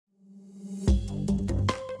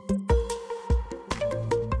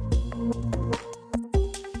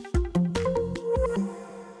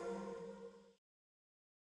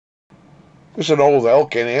This is an old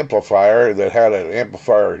Elkin amplifier that had an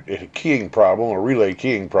amplifier keying problem, a relay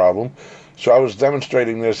keying problem. So I was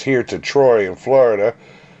demonstrating this here to Troy in Florida,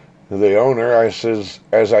 the owner. I says,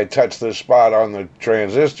 as I touch this spot on the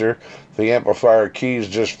transistor, the amplifier keys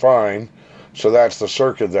just fine. So that's the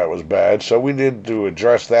circuit that was bad. So we did to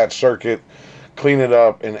address that circuit, clean it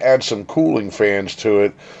up, and add some cooling fans to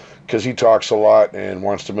it, because he talks a lot and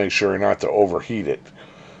wants to make sure not to overheat it.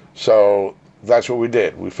 So that's what we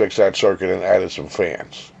did. We fixed that circuit and added some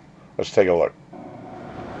fans. Let's take a look.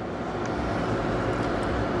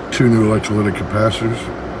 Two new electrolytic capacitors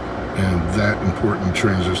and that important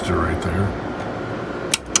transistor right there.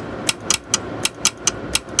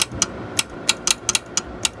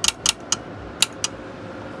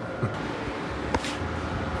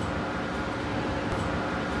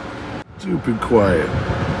 Stupid quiet.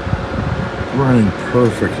 Running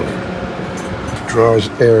perfectly. Draws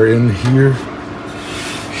air in here,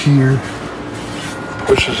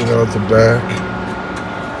 pushes it out the back,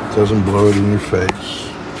 doesn't blow it in your face.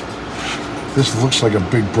 This looks like a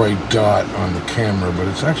big bright dot on the camera, but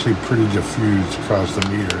it's actually pretty diffused across the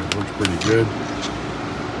meter. It looks pretty good.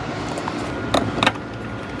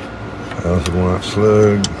 1000-watt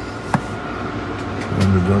slug,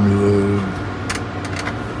 and the dummy load.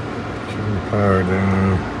 Turn the power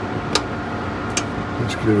down.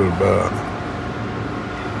 Let's give it about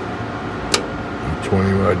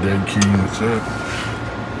 20-watt dead key, that's it.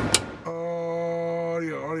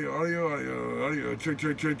 Audio, check,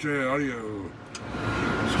 audio.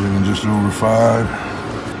 Swinging just over 5.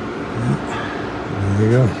 There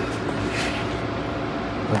you go.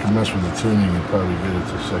 I can mess with the tuning and probably get it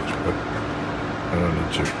to 6, but I don't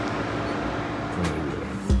need to.